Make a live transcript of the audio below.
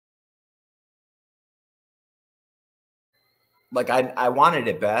like I wanted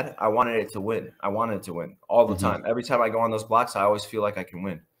it bad. I wanted it to win. I wanted to win all the time. Every time I go on those blocks, I always feel like I can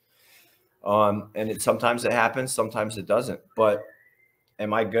win. And sometimes it happens, sometimes it doesn't. But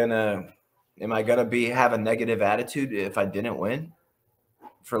am I gonna have a negative attitude if I didn't win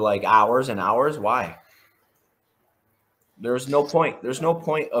for like hours and hours? Why? There's no point. There's no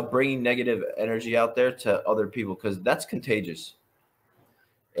point of bringing negative energy out there to other people, because that's contagious.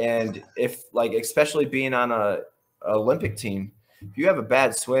 And if, like, especially being on a Olympic team, if you have a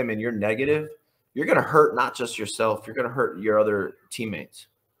bad swim and you're negative, you're going to hurt not just yourself, you're going to hurt your other teammates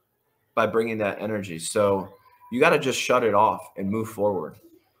by bringing that energy. So you got to just shut it off and move forward.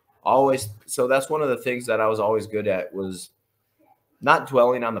 Always. So that's one of the things that I was always good at, was not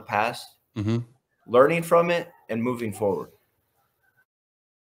dwelling on the past, learning from it and moving forward.